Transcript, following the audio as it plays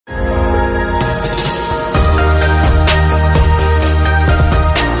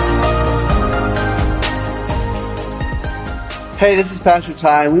Hey, this is Pastor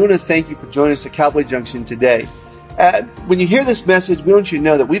Ty, and we want to thank you for joining us at Cowboy Junction today. When you hear this message, we want you to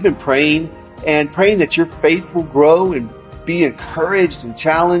know that we've been praying that your faith will grow and be encouraged and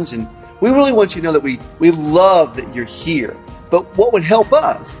challenged. And we really want you to know that we love that you're here. But what would help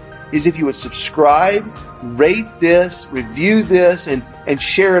us is if you would subscribe, rate this, review this, and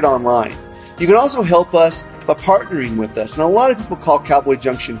share it online. You can also help us by partnering with us. And a lot of people call Cowboy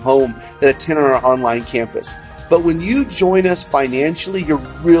Junction home that attend on our online campus. But when you join us financially, you're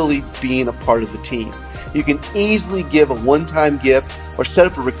really being a part of the team. You can easily give a one-time gift or set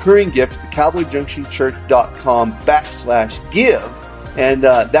up a recurring gift at thecowboyjunctionchurch.com/give, and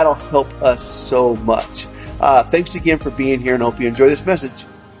that'll help us so much. Thanks again for being here, and hope you enjoy this message.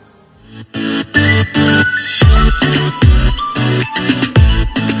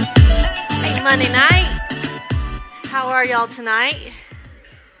 Hey, Monday night. How are y'all tonight?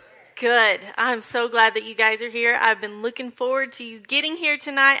 Good. I'm so glad that you guys are here. I've been looking forward to you getting here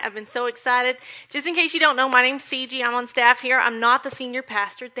tonight. I've been so excited. Just in case you don't know, my name's CG. I'm on staff here. I'm not the senior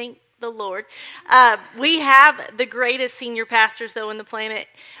pastor. Thank the Lord. We have the greatest senior pastors, though, in the planet.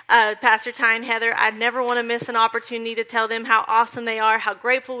 Pastor Ty and Heather. I never want to miss an opportunity to tell them how awesome they are, how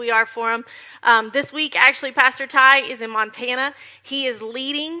grateful we are for them. This week, actually, Pastor Ty is in Montana. He is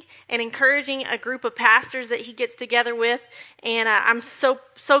leading and encouraging a group of pastors that he gets together with. And I'm so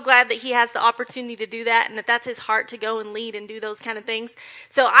glad that he has the opportunity to do that, and that's his heart to go and lead and do those kind of things.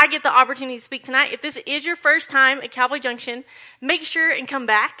 So I get the opportunity to speak tonight. If this is your first time at Cowboy Junction, make sure and come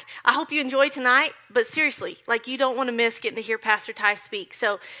back. I hope you enjoy tonight, but seriously, you don't want to miss getting to hear Pastor Ty speak.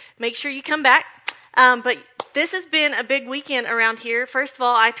 So make sure you come back. But this has been a big weekend around here. First of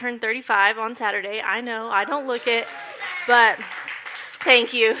all, I turned 35 on Saturday. I know, I don't look it, but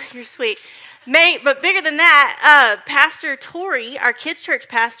thank you. You're sweet. But bigger than that, Pastor Tori, our kids' church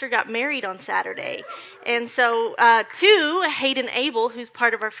pastor, got married on Saturday. And so, to Hayden Abel, who's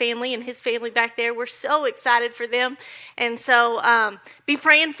part of our family, and his family back there, we're so excited for them. And so, be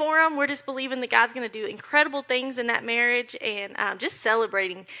praying for them. We're just believing that God's going to do incredible things in that marriage, and just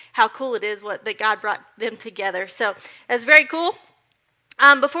celebrating how cool it is that God brought them together. So, it's very cool.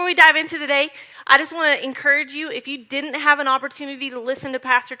 Before we dive into today, I just want to encourage you, if you didn't have an opportunity to listen to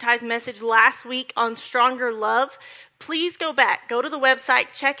Pastor Ty's message last week on Stronger Love, please go back. Go to the website,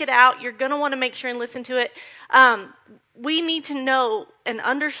 check it out. You're going to want to make sure and listen to it. We need to know and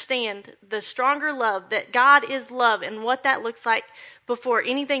understand the stronger love, that God is love, and what that looks like before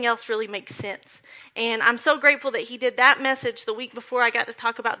anything else really makes sense. And I'm so grateful that he did that message the week before I got to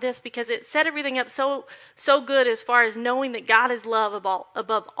talk about this, because it set everything up so good as far as knowing that God is love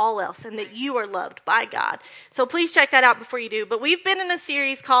above all else, and that you are loved by God. So please check that out before you do. But we've been in a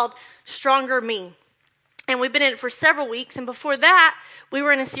series called Stronger Me. And we've been in it for several weeks. And before that, we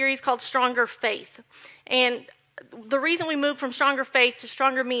were in a series called Stronger Faith. And the reason we moved from Stronger Faith to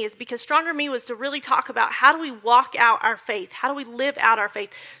Stronger Me is because Stronger Me was to really talk about how do we walk out our faith? How do we live out our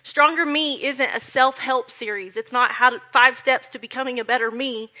faith? Stronger Me isn't a self-help series. It's not 5 steps to becoming a better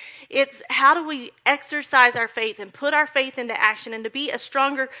me. It's how do we exercise our faith and put our faith into action, and to be a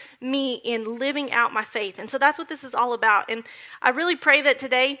stronger me in living out my faith. And so that's what this is all about. And I really pray that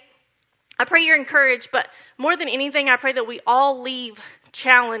today, I pray you're encouraged, but more than anything, I pray that we all leave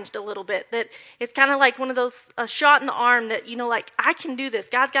challenged a little bit, that it's kind of like one of those, a shot in the arm that, I can do this.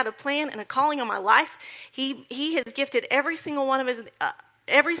 God's got a plan and a calling on my life. He has gifted every single one of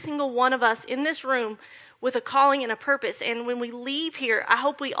us in this room with a calling and a purpose. And when we leave here, I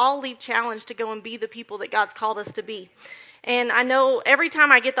hope we all leave challenged to go and be the people that God's called us to be. And I know every time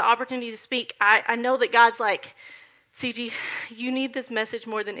I get the opportunity to speak, I know that God's like, CG, you need this message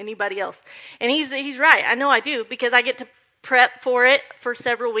more than anybody else. And he's right. I know I do, because I get to prep for it for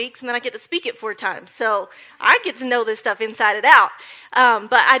several weeks, and then I get to speak it 4 times. So I get to know this stuff inside and out.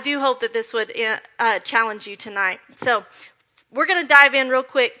 But I do hope that this would challenge you tonight. So we're going to dive in real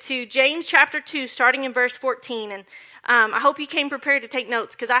quick to James chapter 2, starting in verse 14. And I hope you came prepared to take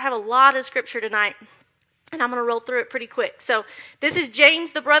notes, because I have a lot of scripture tonight, and I'm going to roll through it pretty quick. So this is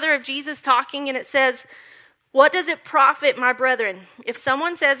James, the brother of Jesus, talking, and it says, "What does it profit, my brethren, if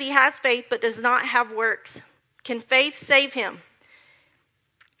someone says he has faith but does not have works? Can faith save him?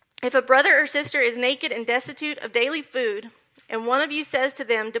 If a brother or sister is naked and destitute of daily food, and one of you says to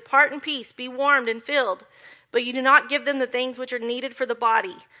them, 'Depart in peace, be warmed and filled,' but you do not give them the things which are needed for the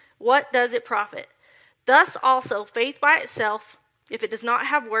body, what does it profit? Thus also faith by itself, if it does not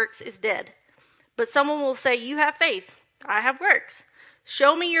have works, is dead. But someone will say, 'You have faith, I have works.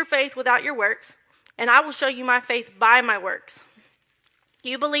 Show me your faith without your works, and I will show you my faith by my works.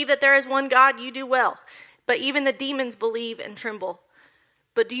 You believe that there is one God, you do well. But even the demons believe and tremble.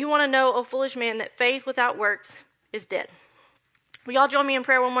 But do you want to know, O foolish man, that faith without works is dead?" Will y'all join me in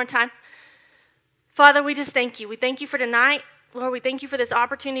prayer one more time? Father, we just thank you. We thank you for tonight. Lord, we thank you for this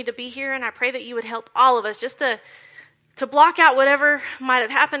opportunity to be here, and I pray that you would help all of us just to block out whatever might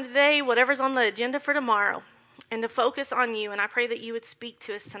have happened today, whatever's on the agenda for tomorrow, and to focus on you. And I pray that you would speak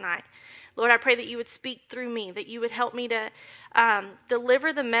to us tonight. Lord, I pray that you would speak through me, that you would help me to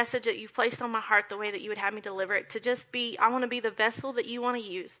deliver the message that you've placed on my heart the way that you would have me deliver it, to just be, I want to be the vessel that you want to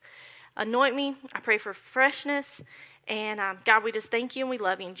use. Anoint me. I pray for freshness. And God, we just thank you and we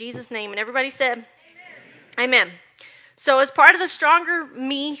love you in Jesus' name. And everybody said, Amen. So as part of the Stronger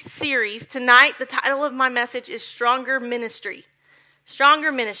Me series, tonight the title of my message is Stronger Ministry.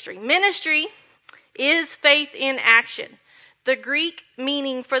 Stronger Ministry. Ministry is faith in action. The Greek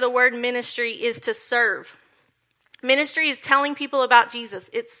meaning for the word ministry is to serve. Ministry is telling people about Jesus.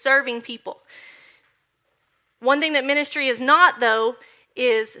 It's serving people. One thing that ministry is not, though,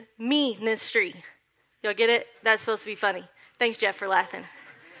 is me-nistry. Y'all get it? That's supposed to be funny. Thanks, Jeff, for laughing.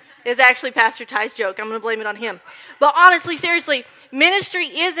 It's actually Pastor Ty's joke. I'm going to blame it on him. But honestly, seriously, ministry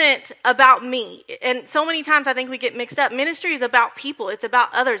isn't about me. And so many times I think we get mixed up. Ministry is about people. It's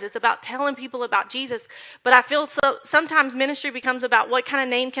about others. It's about telling people about Jesus. But I feel sometimes ministry becomes about what kind of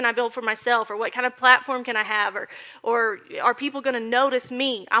name can I build for myself, or what kind of platform can I have, or are people going to notice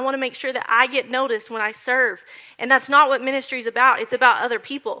me? I want to make sure that I get noticed when I serve. And that's not what ministry is about. It's about other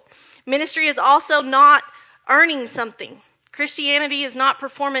people. Ministry is also not earning something. Christianity is not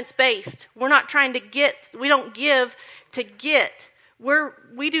performance-based. We're not trying to get, we don't give to get.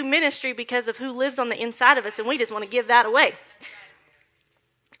 We do ministry because of who lives on the inside of us, and we just want to give that away.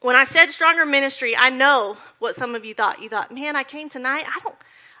 When I said Stronger Ministry, I know what some of you thought. You thought, man, I came tonight. I don't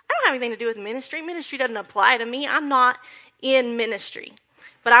have anything to do with ministry. Ministry doesn't apply to me. I'm not in ministry.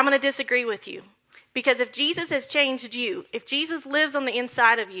 But I'm going to disagree with you. Because if Jesus has changed you, if Jesus lives on the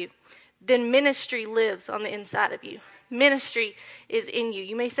inside of you, then ministry lives on the inside of you. Ministry is in you.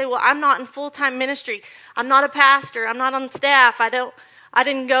 You may say, well, I'm not in full-time ministry. I'm not a pastor. I'm not on staff. I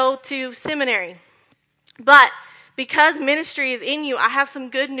didn't go to seminary. But because ministry is in you, I have some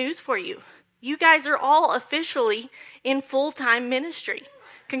good news for you. You guys are all officially in full-time ministry.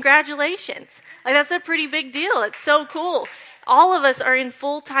 Congratulations. Like, that's a pretty big deal. It's so cool. All of us are in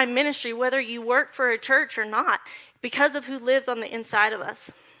full-time ministry, whether you work for a church or not, because of who lives on the inside of us.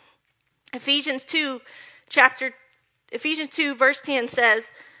 Ephesians 2, verse 10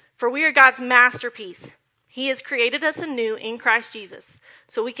 says, "For we are God's masterpiece. He has created us anew in Christ Jesus,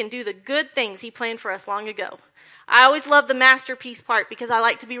 so we can do the good things He planned for us long ago." I always love the masterpiece part because I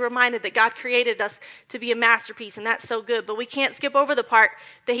like to be reminded that God created us to be a masterpiece, and that's so good. But we can't skip over the part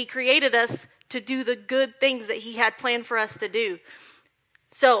that He created us to do the good things that He had planned for us to do.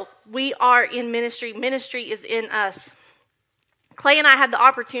 So we are in ministry. Ministry is in us. Clay and I had the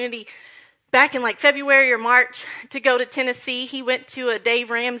opportunity back in like February or March to go to Tennessee. He went to a Dave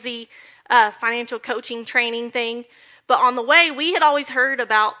Ramsey financial coaching training thing. But on the way, we had always heard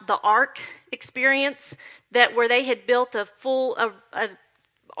about the Ark experience, that where they had built a full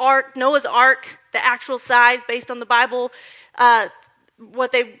ark, Noah's Ark, the actual size based on the Bible,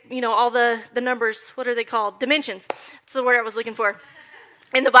 what they, all the numbers, what are they called? Dimensions. That's the word I was looking for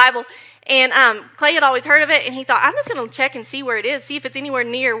in the Bible. And Clay had always heard of it, and he thought, I'm just going to check and see where it is, see if it's anywhere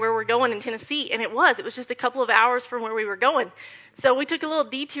near where we're going in Tennessee. And it was just a couple of hours from where we were going. So we took a little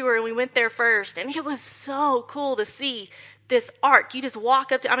detour, and we went there first. And it was so cool to see this ark. You just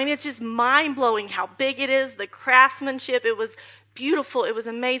walk up to, it's just mind-blowing how big it is, the craftsmanship. It was beautiful. It was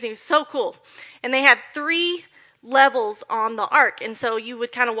amazing. It was so cool. And they had 3 levels on the ark. And so you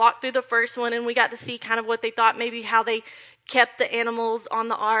would kind of walk through the first one, and we got to see kind of what they thought, maybe how they kept the animals on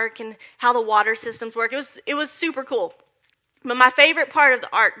the ark and how the water systems work. It was super cool. But my favorite part of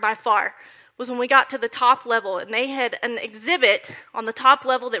the ark by far was when we got to the top level, and they had an exhibit on the top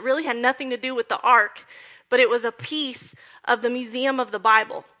level that really had nothing to do with the ark, but it was a piece of the Museum of the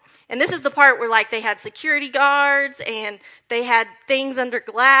Bible. And this is the part where they had security guards and they had things under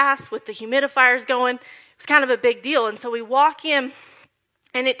glass with the humidifiers going. It was kind of a big deal. And so we walk in,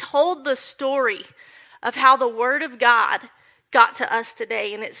 and it told the story of how the Word of God got to us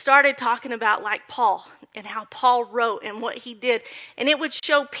today. And it started talking about Paul and how Paul wrote and what he did. And it would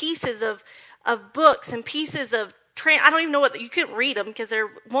show pieces of books and pieces of I don't even know you couldn't read them because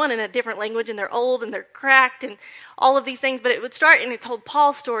they're in a different language, and they're old and they're cracked and all of these things. But it would start, and it told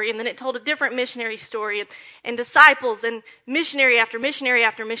Paul's story, and then it told a different missionary story, and disciples, and missionary after missionary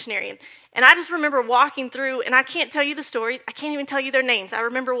after missionary. And I just remember walking through, and I can't tell you the stories. I can't even tell you their names. I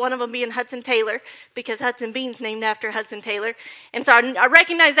remember one of them being Hudson Taylor, because Hudson Bean's named after Hudson Taylor. And so I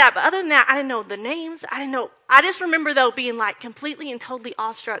recognize that. But other than that, I didn't know the names. I didn't know. I just remember, though, being completely and totally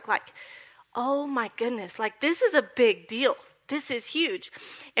awestruck, oh my goodness, this is a big deal. this is huge.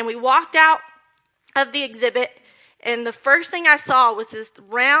 And we walked out of the exhibit, and the first thing I saw was this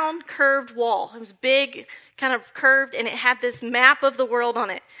round, curved wall. It was big, kind of curved, and it had this map of the world on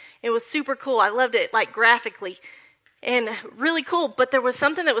it. It was super cool. I loved it, like graphically, and really cool. But there was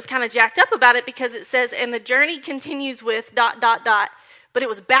something that was kind of jacked up about it, because it says, and the journey continues with ... but it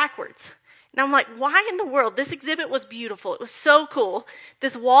was backwards. And I'm like, why in the world? This exhibit was beautiful. It was so cool.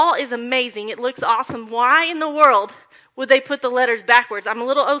 This wall is amazing. It looks awesome. Why in the world would they put the letters backwards? I'm a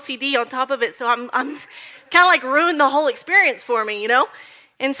little OCD on top of it, so I'm kind of like ruined the whole experience for me, you know?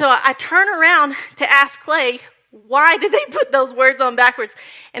 And so I turn around to ask Clay, why did they put those words on backwards?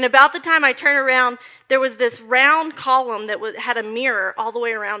 And about the time I turn around, there was this round column that had a mirror all the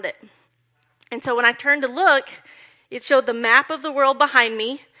way around it. And so when I turned to look, it showed the map of the world behind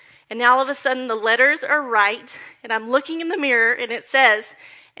me. And now all of a sudden the letters are right. And I'm looking in the mirror, and it says,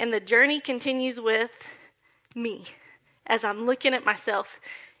 and the journey continues with me, as I'm looking at myself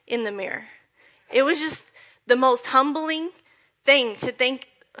in the mirror. It was just the most humbling thing to think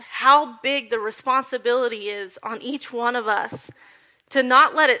how big the responsibility is on each one of us, to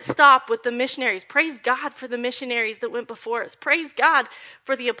not let it stop with the missionaries. Praise God for the missionaries that went before us. Praise God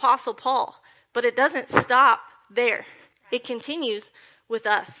for the Apostle Paul. But it doesn't stop there. It continues with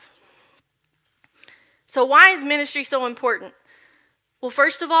us. So why is ministry so important? Well,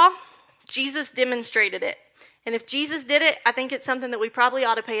 first of all, Jesus demonstrated it. And if Jesus did it, I think it's something that we probably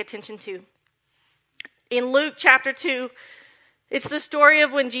ought to pay attention to. In Luke chapter 2, it's the story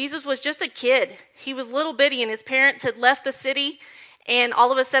of when Jesus was just a kid. He was little bitty, and his parents had left the city, and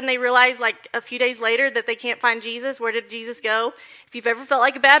all of a sudden they realized, like a few days later, that they can't find Jesus. Where did Jesus go? If you've ever felt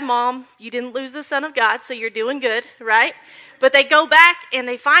like a bad mom, you didn't lose the Son of God, so you're doing good, right? But they go back and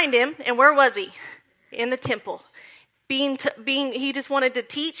they find him, and where was he? In the temple. He just wanted to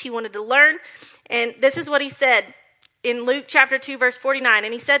teach, he wanted to learn. And this is what he said in Luke chapter 2, verse 49.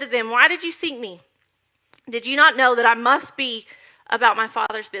 And he said to them, why did you seek me? Did you not know that I must be about my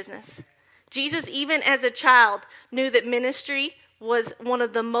Father's business? Jesus, even as a child, knew that ministry was one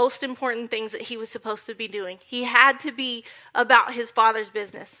of the most important things that he was supposed to be doing. He had to be about his Father's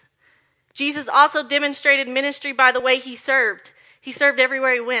business. Jesus also demonstrated ministry by the way he served. He served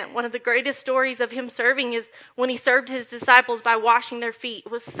everywhere he went. One of the greatest stories of him serving is when he served his disciples by washing their feet.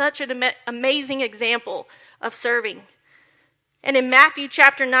 It was such an amazing example of serving. And in Matthew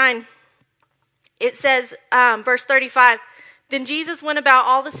chapter 9, it says, verse 35, then Jesus went about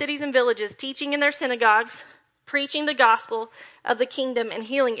all the cities and villages, teaching in their synagogues, preaching the gospel of the kingdom, and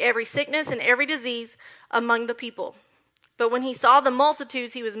healing every sickness and every disease among the people. But when he saw the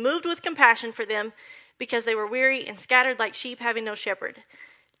multitudes, he was moved with compassion for them, because they were weary and scattered like sheep having no shepherd.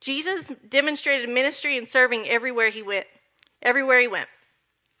 Jesus demonstrated ministry and serving everywhere he went. Everywhere he went.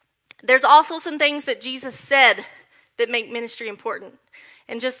 There's also some things that Jesus said that make ministry important.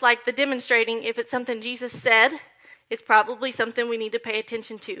 And just like the demonstrating, if it's something Jesus said, it's probably something we need to pay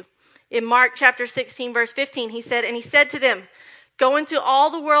attention to. In Mark chapter 16, verse 15, he said, and he said to them, go into all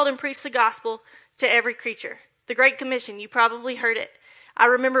the world and preach the gospel to every creature. The Great Commission, you probably heard it. I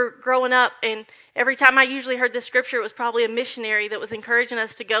remember growing up, and every time I usually heard this scripture, it was probably a missionary that was encouraging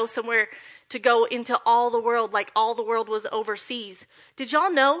us to go somewhere, to go into all the world, like all the world was overseas. Did y'all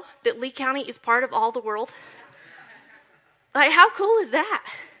know that Lee County is part of all the world? Like, how cool is that?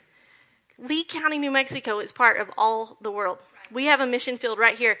 Lee County, New Mexico is part of all the world. We have a mission field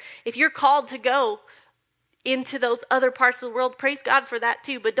right here. If you're called to go into those other parts of the world, praise God for that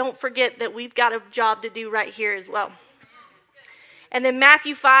too. But don't forget that we've got a job to do right here as well. And then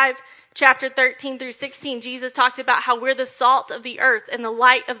Matthew 5, chapter 13 through 16, Jesus talked about how we're the salt of the earth and the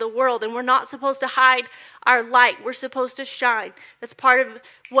light of the world. And we're not supposed to hide our light. We're supposed to shine. That's part of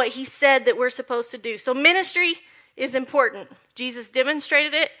what he said that we're supposed to do. So ministry is important. Jesus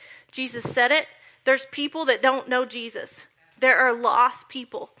demonstrated it. Jesus said it. There's people that don't know Jesus. There are lost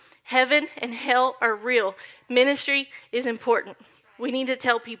people. Heaven and hell are real. Ministry is important. We need to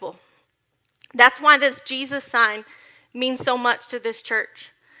tell people. That's why this Jesus sign means so much to this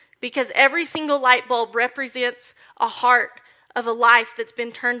church, because every single light bulb represents a heart of a life that's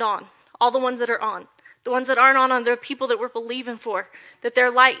been turned on. All the ones that are on. The ones that aren't on are the people that we're believing for, that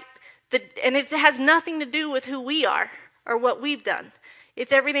they're light. And it has nothing to do with who we are or what we've done.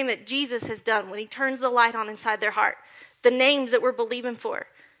 It's everything that Jesus has done when he turns the light on inside their heart. The names that we're believing for.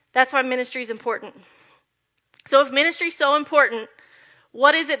 That's why ministry is important. So if ministry is so important,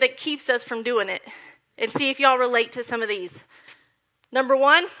 what is it that keeps us from doing it? And see if y'all relate to some of these. Number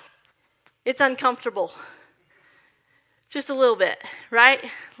one, it's uncomfortable. Just a little bit,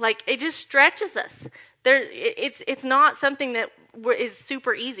 right? Like, it just stretches us. It's not something that is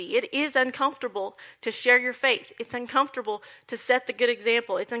super easy. It is uncomfortable to share your faith. It's uncomfortable to set the good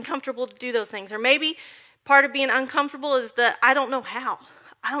example. It's uncomfortable to do those things. Or maybe part of being uncomfortable is that I don't know how.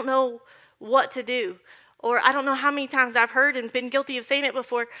 I don't know what to do. Or I don't know how many times I've heard and been guilty of saying it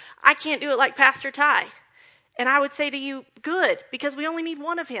before, I can't do it like Pastor Ty. And I would say to you, good, because we only need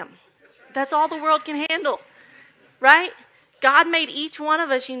one of him. That's all the world can handle, right? God made each one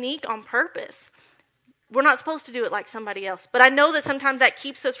of us unique on purpose. We're not supposed to do it like somebody else. But I know that sometimes that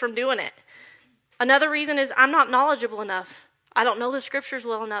keeps us from doing it. Another reason is I'm not knowledgeable enough. I don't know the scriptures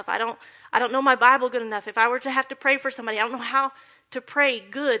well enough. I don't know my Bible good enough. If I were to have to pray for somebody, I don't know how to pray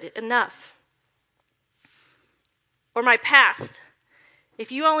good enough. Or my past.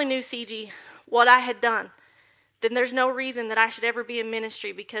 If you only knew, CG, what I had done, then there's no reason that I should ever be in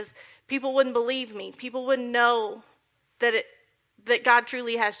ministry, because people wouldn't believe me. People wouldn't know that God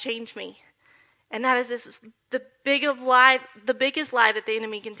truly has changed me. And that is the biggest lie that the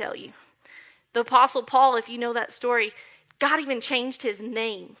enemy can tell you. The Apostle Paul, if you know that story, God even changed his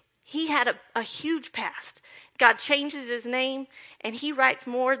name. He had a huge past. God changes his name, and he writes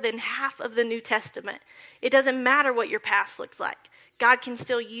more than half of the New Testament. It doesn't matter what your past looks like. God can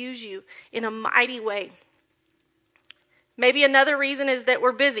still use you in a mighty way. Maybe another reason is that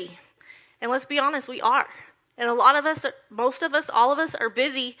we're busy. And let's be honest, we are. And a lot of us, most of us, all of us are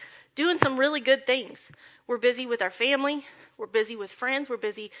busy doing some really good things. We're busy with our family. We're busy with friends. We're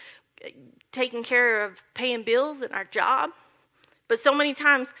busy taking care of paying bills and our job. But so many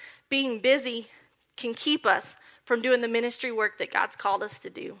times being busy can keep us from doing the ministry work that God's called us to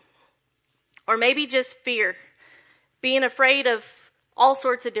do. Or maybe just fear. Being afraid of all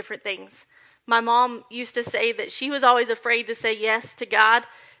sorts of different things. My mom used to say that she was always afraid to say yes to God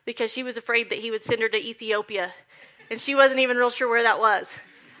because she was afraid that he would send her to Ethiopia. And she wasn't even real sure where that was.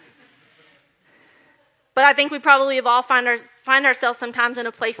 But I think we probably have all find ourselves sometimes in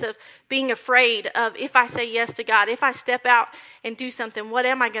a place of being afraid of, if I say yes to God, if I step out and do something, what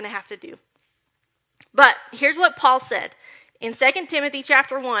am I going to have to do? But here's what Paul said. In 2 Timothy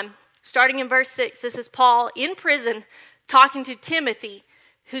chapter 1, starting in verse 6, this is Paul in prison talking to Timothy,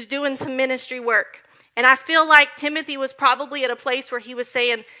 who's doing some ministry work. And I feel like Timothy was probably at a place where he was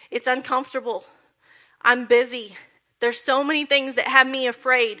saying, it's uncomfortable. I'm busy. There's so many things that have me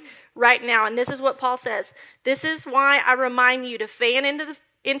afraid right now. And this is what Paul says. This is why I remind you to fan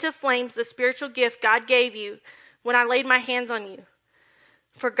into flames the spiritual gift God gave you when I laid my hands on you.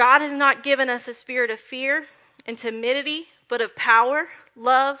 For God has not given us a spirit of fear and timidity, but of power,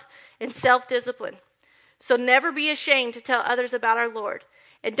 love, and self-discipline. So never be ashamed to tell others about our Lord.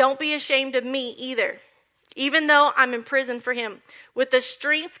 And don't be ashamed of me either, even though I'm in prison for him. With the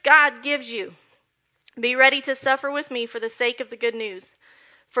strength God gives you, be ready to suffer with me for the sake of the good news.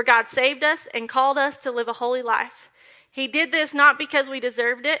 For God saved us and called us to live a holy life. He did this not because we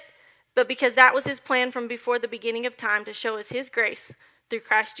deserved it, but because that was his plan from before the beginning of time, to show us his grace through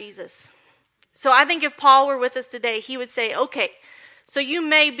Christ Jesus. So I think if Paul were with us today, he would say, okay, so you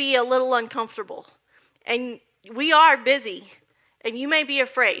may be a little uncomfortable, and we are busy, and you may be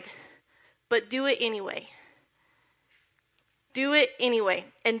afraid, but do it anyway. Do it anyway,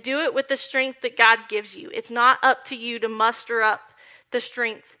 and do it with the strength that God gives you. It's not up to you to muster up the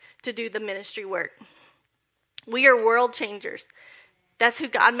strength to do the ministry work. We are world changers. That's who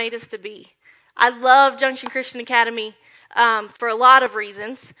God made us to be. I love Junction Christian Academy for a lot of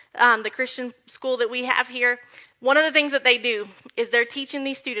reasons. The Christian school that we have here, one of the things that they do is they're teaching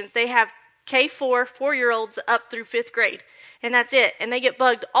these students. They have K4, 4-year-olds up through 5th grade, and that's it. And they get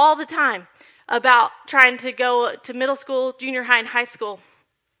bugged all the time about trying to go to middle school, junior high, and high school.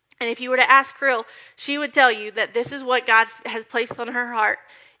 And if you were to ask Krill, she would tell you that this is what God has placed on her heart,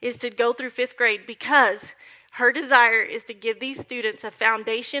 is to go through 5th grade, because her desire is to give these students a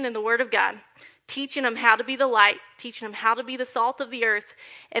foundation in the Word of God, teaching them how to be the light, teaching them how to be the salt of the earth,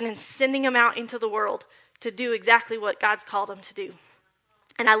 and then sending them out into the world to do exactly what God's called them to do.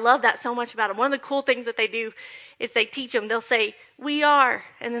 And I love that so much about them. One of the cool things that they do is they teach them. They'll say, we are,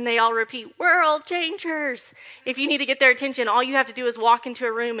 and then they all repeat, world changers. If you need to get their attention, all you have to do is walk into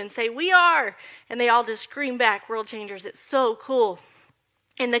a room and say, we are, and they all just scream back, world changers. It's so cool.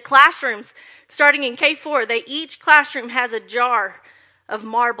 In the classrooms, starting in K4, each classroom has a jar of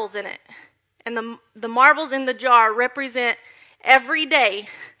marbles in it. And the marbles in the jar represent every day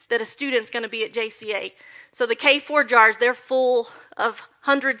that a student's going to be at JCA. So the K4 jars, they're full of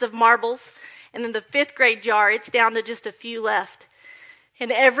hundreds of marbles. And then the 5th grade jar, it's down to just a few left.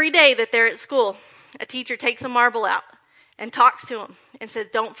 And every day that they're at school, a teacher takes a marble out and talks to them and says,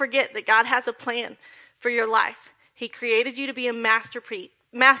 don't forget that God has a plan for your life. He created you to be a masterpiece.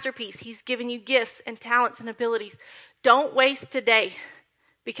 masterpiece. He's given you gifts and talents and abilities. Don't waste today,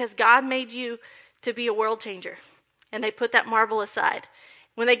 because God made you to be a world changer. And they put that marble aside.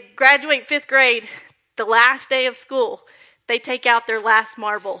 When they graduate 5th grade, the last day of school, they take out their last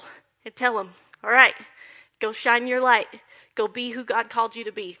marble and tell them, all right, go shine your light. Go be who God called you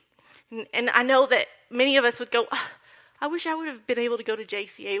to be. And I know that many of us would go, oh, I wish I would have been able to go to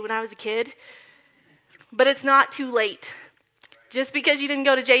JCA when I was a kid. But it's not too late. Just because you didn't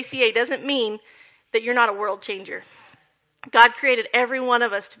go to JCA doesn't mean that you're not a world changer. God created every one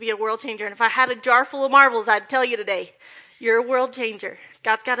of us to be a world changer. And if I had a jar full of marbles, I'd tell you today, you're a world changer.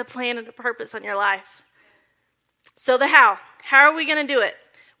 God's got a plan and a purpose on your life. So the how. How are we going to do it?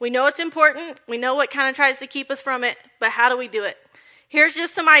 We know it's important. We know what kind of tries to keep us from it. But how do we do it? Here's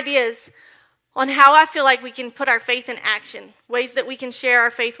just some ideas on how I feel like we can put our faith in action. Ways that we can share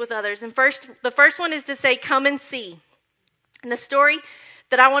our faith with others. And the first one is to say, come and see. And the story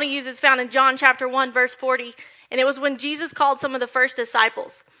that I want to use is found in John chapter 1, verse 40. And it was when Jesus called some of the first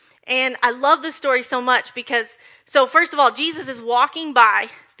disciples. And I love this story so much because, so first of all, Jesus is walking by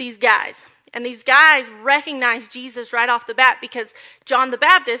these guys. And these guys recognized Jesus right off the bat because John the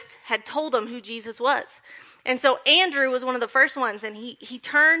Baptist had told them who Jesus was. And so Andrew was one of the first ones, and he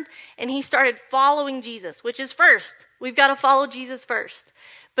turned and he started following Jesus, which is first. We've got to follow Jesus first.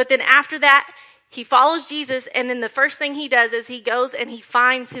 But then after that, he follows Jesus, and then the first thing he does is he goes and he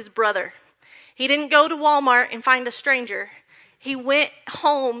finds his brother. He didn't go to Walmart and find a stranger. He went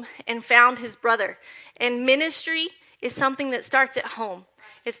home and found his brother. And ministry is something that starts at home.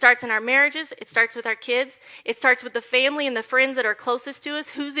 It starts in our marriages. It starts with our kids. It starts with the family and the friends that are closest to us.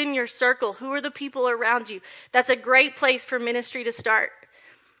 Who's in your circle? Who are the people around you? That's a great place for ministry to start.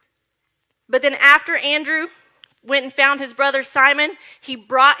 But then after Andrew went and found his brother Simon, he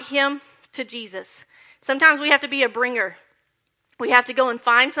brought him to Jesus. Sometimes we have to be a bringer. We have to go and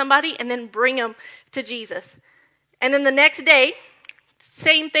find somebody and then bring them to Jesus. And then the next day,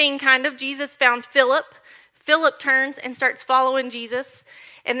 same thing kind of, Jesus found Philip. Philip turns and starts following Jesus.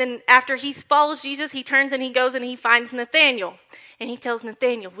 And then after he follows Jesus, he turns and he goes and he finds Nathanael. And he tells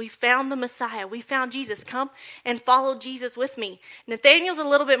Nathanael, we found the Messiah. We found Jesus. Come and follow Jesus with me. Nathanael's a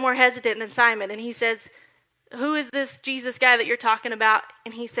little bit more hesitant than Simon. And he says, who is this Jesus guy that you're talking about?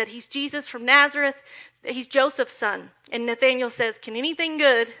 And he said, he's Jesus from Nazareth. He's Joseph's son. And Nathanael says, can anything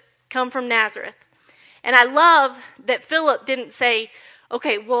good come from Nazareth? And I love that Philip didn't say,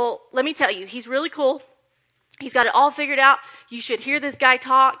 okay, well, let me tell you, he's really cool. He's got it all figured out. You should hear this guy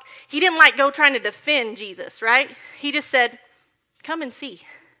talk. He didn't go trying to defend Jesus, right? He just said, come and see.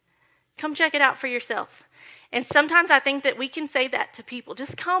 Come check it out for yourself. And sometimes I think that we can say that to people.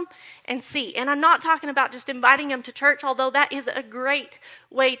 Just come and see. And I'm not talking about just inviting them to church, although that is a great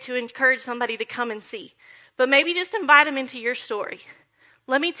way to encourage somebody to come and see. But maybe just invite them into your story.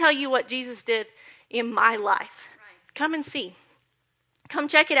 Let me tell you what Jesus did in my life. Right. Come and see. Come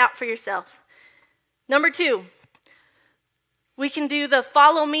check it out for yourself. Number 2, we can do the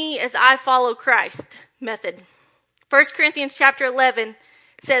follow me as I follow Christ method. 1 Corinthians chapter 11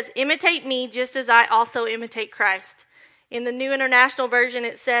 says, imitate me just as I also imitate Christ. In the New International Version,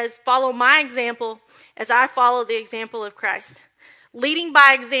 it says, follow my example as I follow the example of Christ. Leading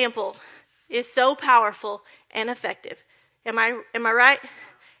by example is so powerful and effective. Am I right?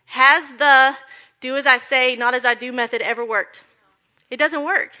 Has the do as I say, not as I do method ever worked? It doesn't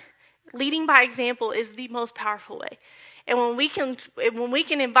work. Leading by example is the most powerful way. And when we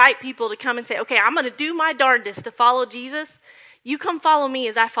can invite people to come and say, okay, I'm going to do my darndest to follow Jesus, you come follow me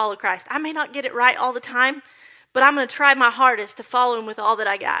as I follow Christ. I may not get it right all the time, but I'm going to try my hardest to follow him with all that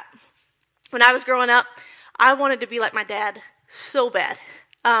I got. When I was growing up, I wanted to be like my dad so bad.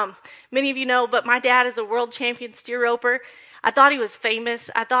 Many of you know, but my dad is a world champion steer roper. I thought he was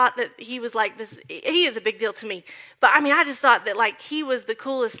famous. I thought that he was like this. He is a big deal to me. But I just thought that he was the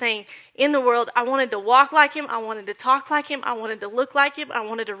coolest thing in the world. I wanted to walk like him. I wanted to talk like him. I wanted to look like him. I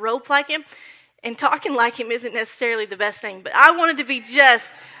wanted to rope like him. And talking like him isn't necessarily the best thing. But I wanted to be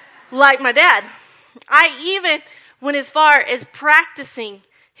just like my dad. I even went as far as practicing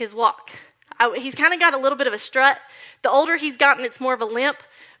his walk. He's kind of got a little bit of a strut. The older he's gotten, it's more of a limp.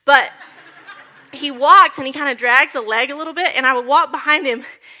 But he walks and he kind of drags a leg a little bit, and I would walk behind him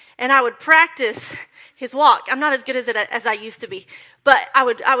and I would practice his walk. I'm not as good as I used to be, but I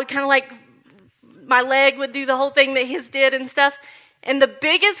would kind of my leg would do the whole thing that his did and stuff. And the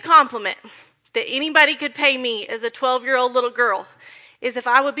biggest compliment that anybody could pay me as a 12-year-old little girl is if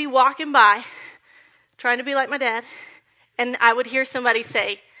I would be walking by trying to be like my dad, and I would hear somebody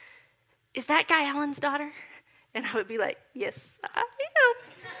say, is that guy Alan's daughter? And I would be like, yes, I am.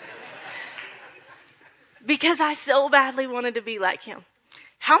 Because I so badly wanted to be like him.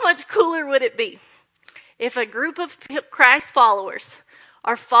 How much cooler would it be if a group of Christ followers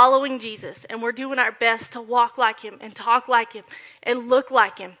are following Jesus and we're doing our best to walk like him and talk like him and look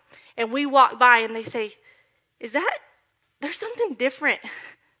like him, and we walk by and they say, there's something different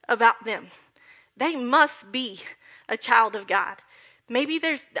about them. They must be a child of God. Maybe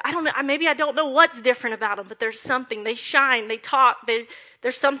I don't know what's different about them, but there's something. They shine, they talk,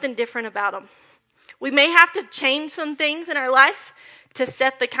 there's something different about them. We may have to change some things in our life to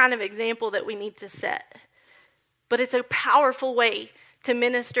set the kind of example that we need to set. But it's a powerful way to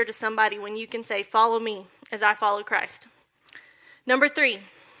minister to somebody when you can say, follow me as I follow Christ. Number 3,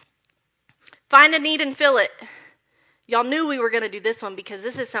 find a need and fill it. Y'all knew we were going to do this one because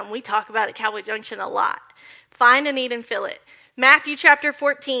this is something we talk about at Cowboy Junction a lot. Find a need and fill it. Matthew chapter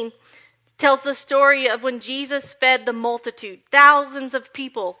 14 tells the story of when Jesus fed the multitude, thousands of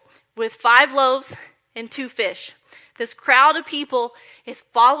people with 5 loaves and 2 fish. This crowd of people is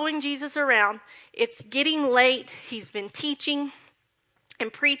following Jesus around. It's getting late. He's been teaching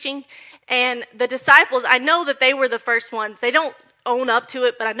and preaching. And the disciples, I know that they were the first ones. They don't own up to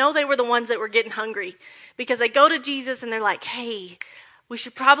it, but I know they were the ones that were getting hungry because they go to Jesus and they're like, hey, we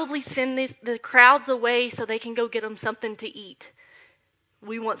should probably send the crowds away so they can go get them something to eat.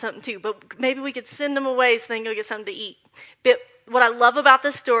 We want something too, but maybe we could send them away so they can go get something to eat. But what I love about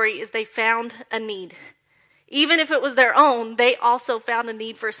this story is they found a need. Even if it was their own, they also found a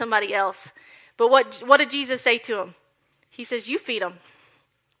need for somebody else. But what did Jesus say to them? He says, you feed them.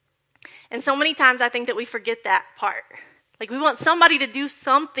 And so many times I think that we forget that part. Like we want somebody to do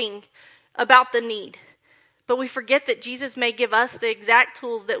something about the need. But we forget that Jesus may give us the exact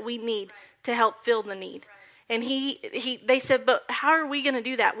tools that we need to help fill the need. And they said, but how are we going to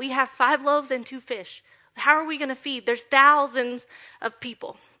do that? We have 5 loaves and 2 fish. How are we going to feed? There's thousands of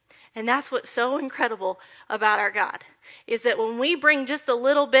people. And that's what's so incredible about our God, is that when we bring just a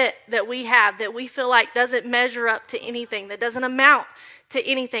little bit that we have, that we feel like doesn't measure up to anything, that doesn't amount to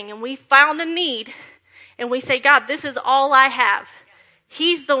anything, and we found a need, and we say, God, this is all I have.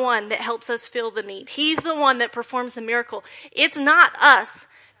 He's the one that helps us fill the need. He's the one that performs the miracle. It's not us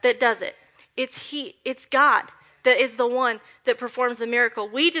that does it. It's God that is the one that performs the miracle.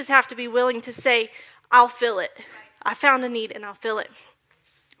 We just have to be willing to say, I'll fill it. I found a need and I'll fill it.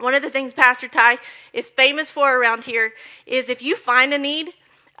 One of the things Pastor Ty is famous for around here is if you find a need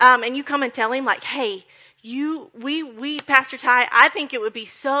and you come and tell him like, hey, we Pastor Ty, I think it would be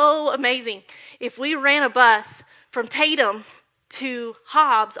so amazing if we ran a bus from Tatum to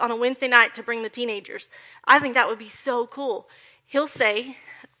Hobbs on a Wednesday night to bring the teenagers. I think that would be so cool. He'll say,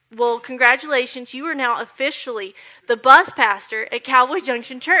 well, congratulations, you are now officially the bus pastor at Cowboy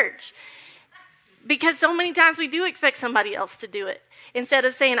Junction Church. Because so many times we do expect somebody else to do it. Instead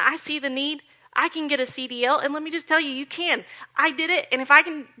of saying, I see the need, I can get a CDL, and let me just tell you, you can. I did it, and if I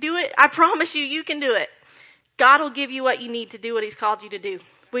can do it, I promise you, you can do it. God will give you what you need to do what he's called you to do.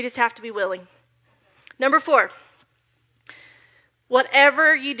 We just have to be willing. Number 4,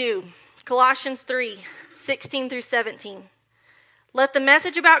 whatever you do, Colossians 3:16 through 17. Let the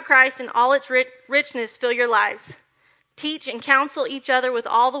message about Christ and all its richness fill your lives. Teach and counsel each other with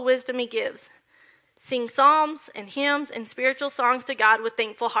all the wisdom he gives. Sing psalms and hymns and spiritual songs to God with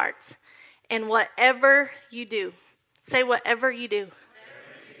thankful hearts. And whatever you do, say whatever you do.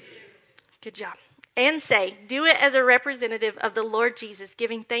 Good job. And say, do it as a representative of the Lord Jesus,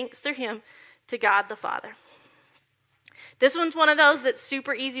 giving thanks through him to God the Father. This one's one of those that's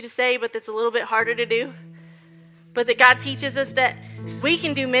super easy to say, but that's a little bit harder to do. But that God teaches us that we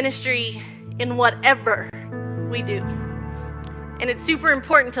can do ministry in whatever we do. And it's super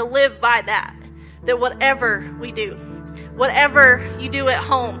important to live by that. That whatever we do, whatever you do at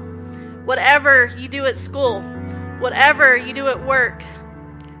home, whatever you do at school, whatever you do at work,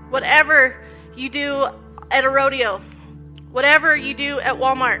 whatever you do at a rodeo, whatever you do at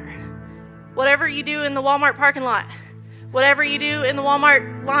Walmart, whatever you do in the Walmart parking lot, whatever you do in the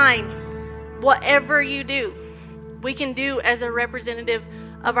Walmart line, whatever you do, we can do as a representative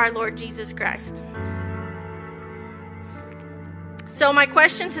of our Lord Jesus Christ. So my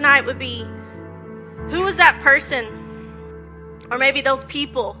question tonight would be, who is that person, or maybe those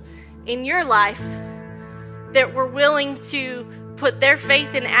people in your life that were willing to put their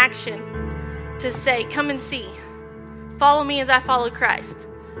faith in action to say, come and see, follow me as I follow Christ.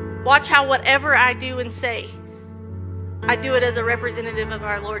 Watch how whatever I do and say, I do it as a representative of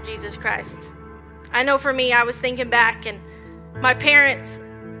our Lord Jesus Christ. I know for me, I was thinking back, and my parents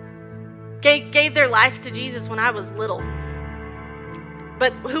gave their life to Jesus when I was little.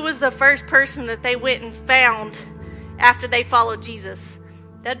 But who was the first person that they went and found after they followed Jesus?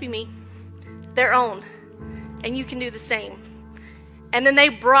 That'd be me. Their own. And you can do the same. And then they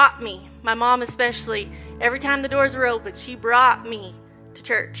brought me, my mom especially, every time the doors were open, she brought me to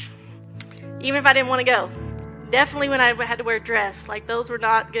church. Even if I didn't want to go. Definitely when I had to wear a dress. Like, those were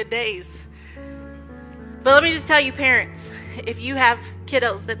not good days. But let me just tell you, parents, if you have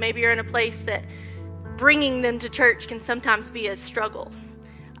kiddos that maybe are in a place that bringing them to church can sometimes be a struggle,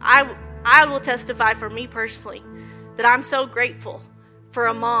 I will testify for me personally that I'm so grateful for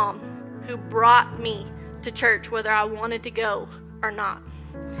a mom who brought me to church whether I wanted to go or not.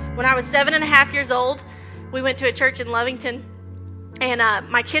 When I was 7.5 years old, we went to a church in Lovington, and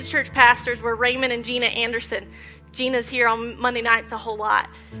my kids' church pastors were Raymond and Gina Anderson. Gina's here on Monday nights a whole lot.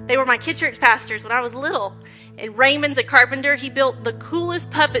 They were my kids' church pastors when I was little. And Raymond's a carpenter. He built the coolest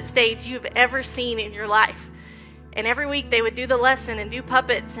puppet stage you've ever seen in your life. And every week they would do the lesson and do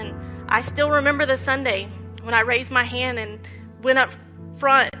puppets. And I still remember the Sunday when I raised my hand and went up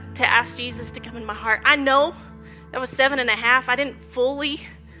front to ask Jesus to come in my heart. I know that was 7.5. I didn't fully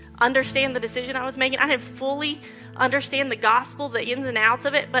understand the decision I was making. I didn't fully understand the gospel, the ins and outs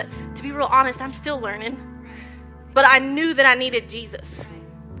of it. But to be real honest, I'm still learning. But I knew that I needed Jesus.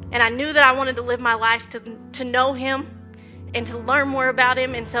 And I knew that I wanted to live my life to know him and to learn more about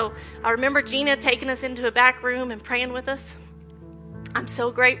him. And so I remember Gina taking us into a back room and praying with us. I'm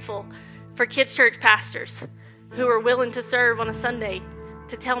so grateful for kids' church pastors who are willing to serve on a Sunday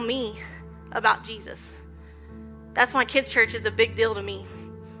to tell me about Jesus. That's why kids' church is a big deal to me,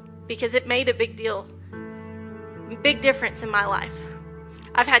 because it made a big difference in my life.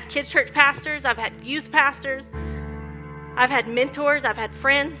 I've had kids' church pastors, I've had youth pastors, I've had mentors, I've had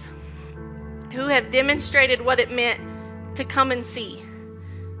friends who have demonstrated what it meant to come and see.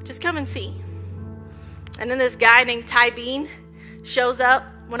 Just come and see. And then this guy named Ty Bean shows up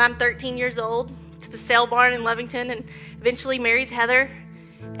when I'm 13 years old to the sale barn in Lovington and eventually marries Heather.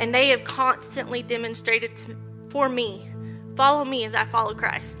 And they have constantly demonstrated for me, follow me as I follow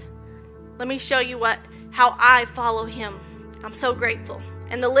Christ. Let me show you how I follow him. I'm so grateful.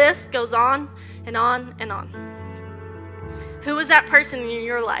 And the list goes on and on and on. Who was that person in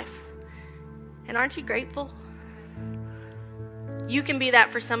your life? And aren't you grateful? You can be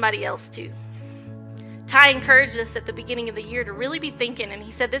that for somebody else too. Ty encouraged us at the beginning of the year to really be thinking, and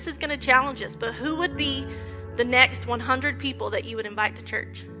he said, this is going to challenge us, but who would be the next 100 people that you would invite to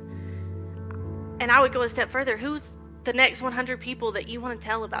church? And I would go a step further. Who's the next 100 people that you want to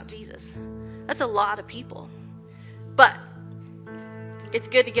tell about Jesus? That's a lot of people. But it's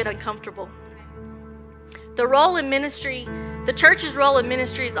good to get uncomfortable. The role in ministry, the church's role in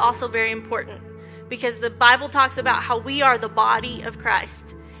ministry is also very important, because the Bible talks about how we are the body of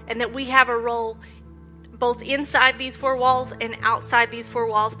Christ and that we have a role both inside these four walls and outside these four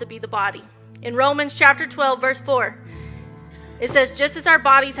walls to be the body. In Romans chapter 12, verse 4, it says, just as our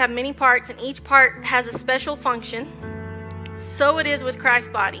bodies have many parts and each part has a special function, so it is with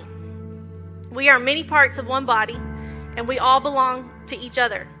Christ's body. We are many parts of one body, and we all belong to each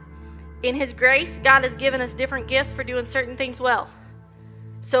other. In his grace, God has given us different gifts for doing certain things well.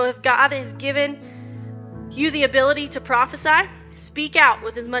 So if God has given you the ability to prophesy, speak out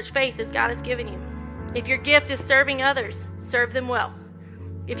with as much faith as God has given you. If your gift is serving others, serve them well.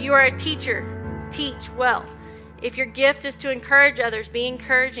 If you are a teacher, teach well. If your gift is to encourage others, be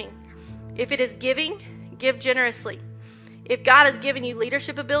encouraging. If it is giving, give generously. If God has given you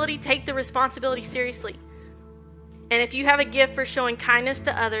leadership ability, take the responsibility seriously. And if you have a gift for showing kindness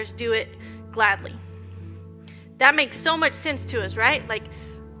to others, do it gladly. That makes so much sense to us, right? Like,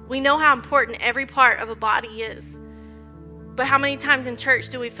 we know how important every part of a body is. But how many times in church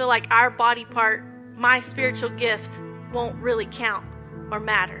do we feel like our body part, my spiritual gift, won't really count or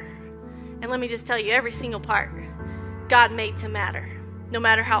matter? And let me just tell you, every single part, God made to matter. No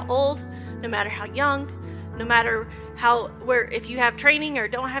matter how old, no matter how young, no matter if you have training or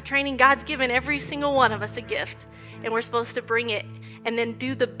don't have training, God's given every single one of us a gift. And we're supposed to bring it and then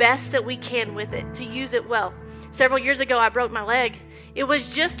do the best that we can with it, to use it well. Several years ago, I broke my leg. It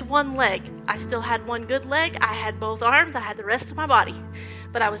was just one leg. I still had one good leg. I had both arms. I had the rest of my body.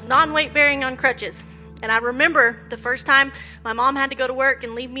 But I was non-weight bearing on crutches. And I remember the first time my mom had to go to work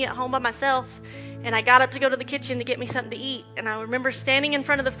and leave me at home by myself. And I got up to go to the kitchen to get me something to eat. And I remember standing in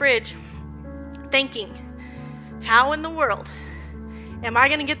front of the fridge thinking, how in the world am I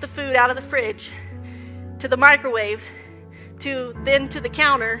going to get the food out of the fridge to the microwave, then to the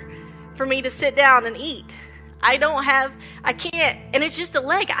counter for me to sit down and eat? I can't, and it's just a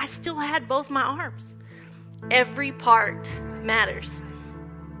leg. I still had both my arms. Every part matters.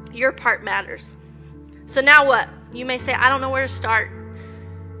 Your part matters. So now what? You may say, I don't know where to start.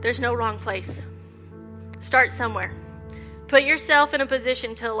 There's no wrong place. Start somewhere. Put yourself in a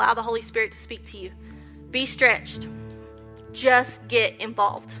position to allow the Holy Spirit to speak to you. Be stretched. Just get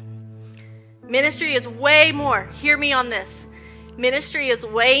involved. Ministry is way more. Hear me on this. Ministry is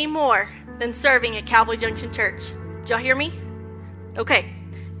way more than serving at Cowboy Junction Church. Did y'all hear me? Okay,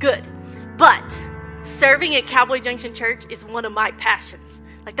 good. But serving at Cowboy Junction Church is one of my passions.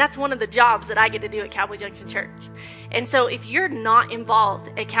 Like, that's one of the jobs that I get to do at Cowboy Junction Church. And so if you're not involved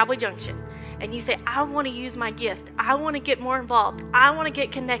at Cowboy Junction and you say, I want to use my gift, I want to get more involved, I want to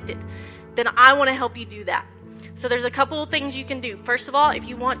get connected, then I want to help you do that. So there's a couple of things you can do. First of all, if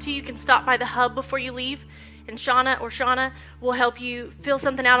you want to, you can stop by the hub before you leave, and Shauna will help you fill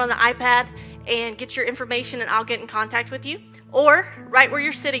something out on the iPad and get your information, and I'll get in contact with you. Or right where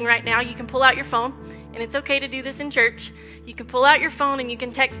you're sitting right now, you can pull out your phone, and it's okay to do this in church. You can pull out your phone and you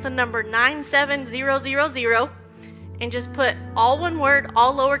can text the number 97000 and just put all one word,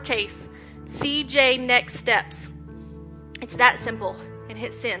 all lowercase, CJ Next Steps. It's that simple, and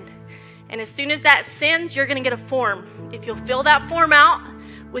hit send. And as soon as that sends, you're going to get a form. If you'll fill that form out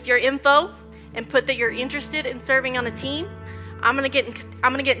with your info and put that you're interested in serving on a team, I'm going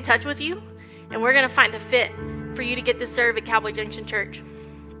to get in touch with you, and we're going to find a fit for you to get to serve at Cowboy Junction Church.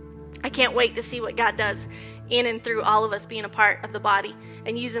 I can't wait to see what God does in and through all of us being a part of the body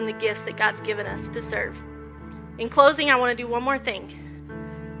and using the gifts that God's given us to serve. In closing, I want to do one more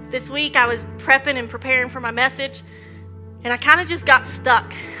thing. This week I was prepping and preparing for my message, and I kind of just got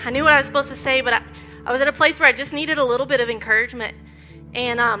stuck. I knew what I was supposed to say, but I was at a place where I just needed a little bit of encouragement.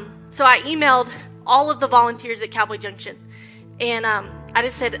 And so I emailed all of the volunteers at Cowboy Junction. And I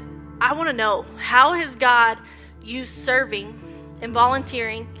just said, I want to know, how has God used serving and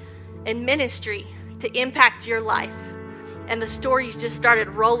volunteering and ministry to impact your life? And the stories just started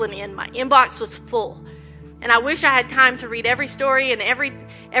rolling in. My inbox was full. And I wish I had time to read every story and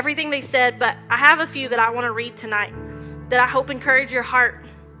everything they said, but I have a few that I want to read tonight that I hope encourage your heart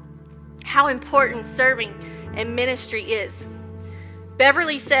how important serving and ministry is.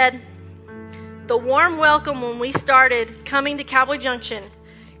 Beverly said, the warm welcome when we started coming to Cowboy Junction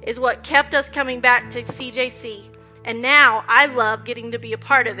is what kept us coming back to CJC. And now I love getting to be a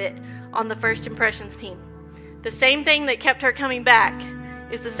part of it on the First Impressions team. The same thing that kept her coming back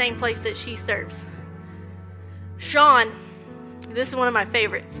is the same place that she serves. Sean, this is one of my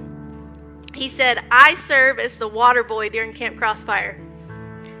favorites. He said, I serve as the water boy during Camp Crossfire.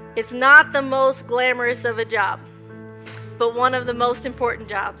 It's not the most glamorous of a job, but one of the most important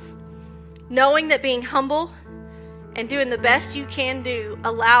jobs. Knowing that being humble and doing the best you can do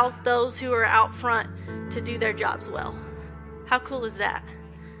allows those who are out front to do their jobs well. How cool is that?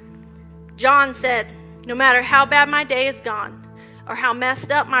 John said, no matter how bad my day is gone or how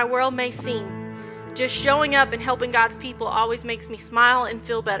messed up my world may seem, just showing up and helping God's people always makes me smile and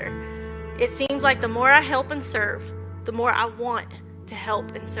feel better. It seems like the more I help and serve, the more I want to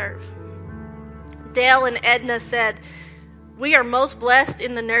help and serve. Dale and Edna said, we are most blessed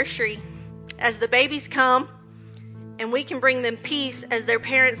in the nursery as the babies come, and we can bring them peace as their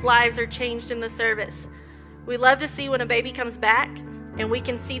parents' lives are changed in the service. We love to see when a baby comes back, and we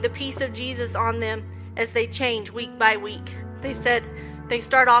can see the peace of Jesus on them as they change week by week. They said they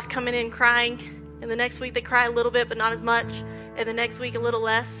start off coming in crying, and the next week they cry a little bit but not as much, and the next week a little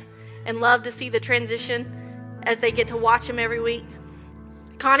less, and love to see the transition as they get to watch them every week.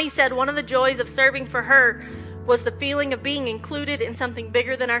 Connie said one of the joys of serving for her was the feeling of being included in something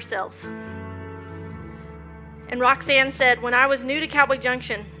bigger than ourselves. And Roxanne said, when I was new to Cowboy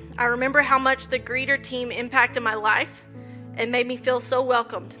Junction, I remember how much the greeter team impacted my life and made me feel so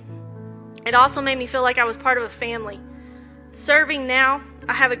welcomed. It also made me feel like I was part of a family. Serving now,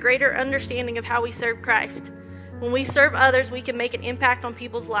 I have a greater understanding of how we serve Christ. When we serve others, we can make an impact on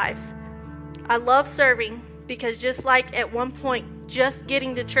people's lives. I love serving because just like at one point, just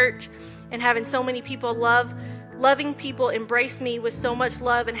getting to church and having so many people loving people embrace me with so much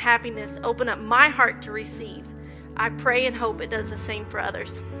love and happiness open up my heart to receive. I pray and hope it does the same for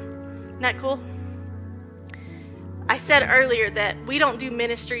others. Isn't that cool? I said earlier that we don't do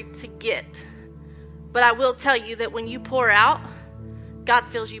ministry to get, but I will tell you that when you pour out, God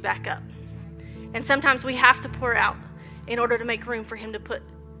fills you back up. And sometimes we have to pour out in order to make room for Him to put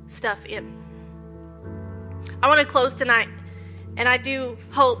stuff in. I want to close tonight, and I do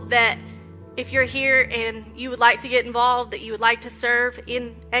hope that if you're here and you would like to get involved, that you would like to serve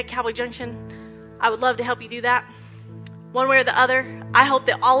at Cowboy Junction, I would love to help you do that. One way or the other, I hope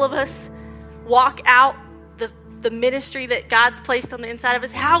that all of us walk out the ministry that God's placed on the inside of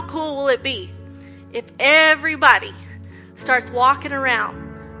us. How cool will it be if everybody starts walking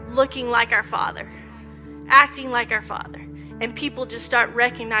around looking like our Father, acting like our Father, and people just start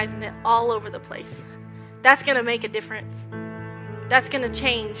recognizing it all over the place? That's going to make a difference. That's going to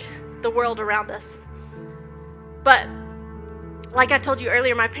change the world around us. But like I told you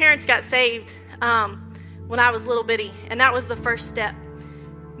earlier, my parents got saved when I was little bitty, and that was the first step.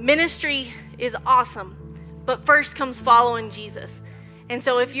 Ministry is awesome, but first comes following Jesus. And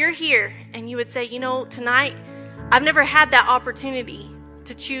so if you're here and you would say, you know, tonight, I've never had that opportunity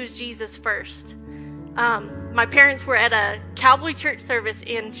to choose Jesus first. My parents were at a Cowboy church service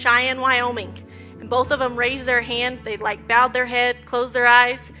in Cheyenne, Wyoming, and both of them raised their hand. They bowed their head, closed their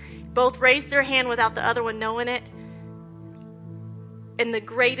eyes, both raised their hand without the other one knowing it. And the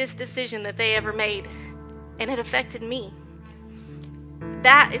greatest decision that they ever made, and it affected me.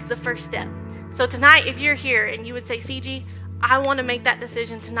 That is the first step. So tonight, if you're here and you would say, CG, I want to make that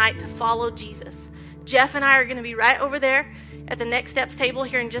decision tonight to follow Jesus. Jeff and I are going to be right over there at the Next Steps table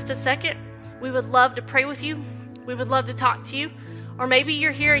here in just a second. We would love to pray with you. We would love to talk to you. Or maybe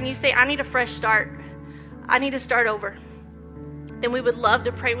you're here and you say, I need a fresh start. I need to start over. Then we would love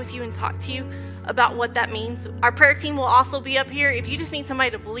to pray with you and talk to you about what that means. Our prayer team will also be up here. If you just need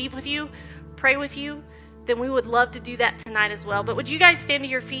somebody to believe with you, pray with you, then we would love to do that tonight as well. But would you guys stand to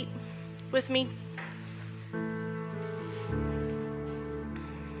your feet with me?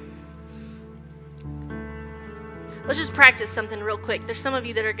 Let's just practice something real quick. There's some of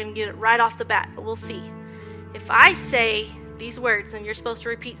you that are going to get it right off the bat, but we'll see. If I say these words, then you're supposed to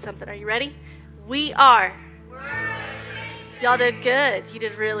repeat something. Are you ready? We are. Y'all did good. You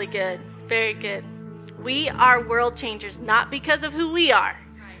did really good. Very good. We are world changers, not because of who we are,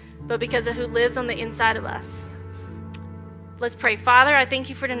 but because of who lives on the inside of us. Let's pray. Father, I thank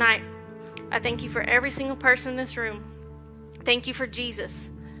you for tonight. I thank you for every single person in this room. Thank you for Jesus.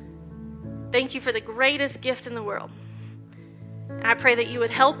 Thank you for the greatest gift in the world. And I pray that you would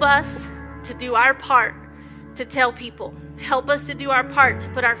help us to do our part to tell people. Help us to do our part to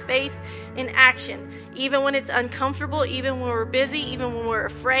put our faith in action, even when it's uncomfortable, even when we're busy, even when we're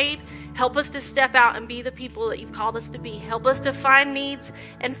afraid. Help us to step out and be the people that you've called us to be. Help us to find needs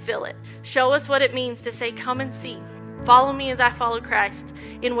and fill it. Show us what it means to say, come and see. Follow me as I follow Christ.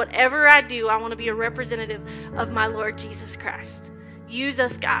 In whatever I do, I want to be a representative of my Lord Jesus Christ. Use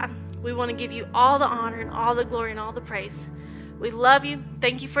us, God. We want to give you all the honor and all the glory and all the praise. We love you.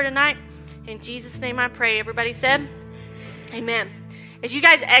 Thank you for tonight. In Jesus' name I pray. Everybody said, amen. As you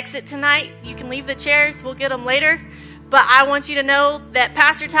guys exit tonight, you can leave the chairs. We'll get them later. But I want you to know that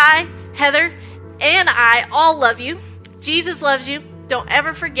Pastor Ty, Heather, and I all love you. Jesus loves you. Don't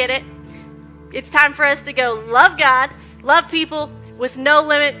ever forget it. It's time for us to go love God, love people with no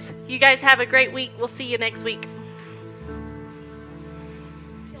limits. You guys have a great week. We'll see you next week.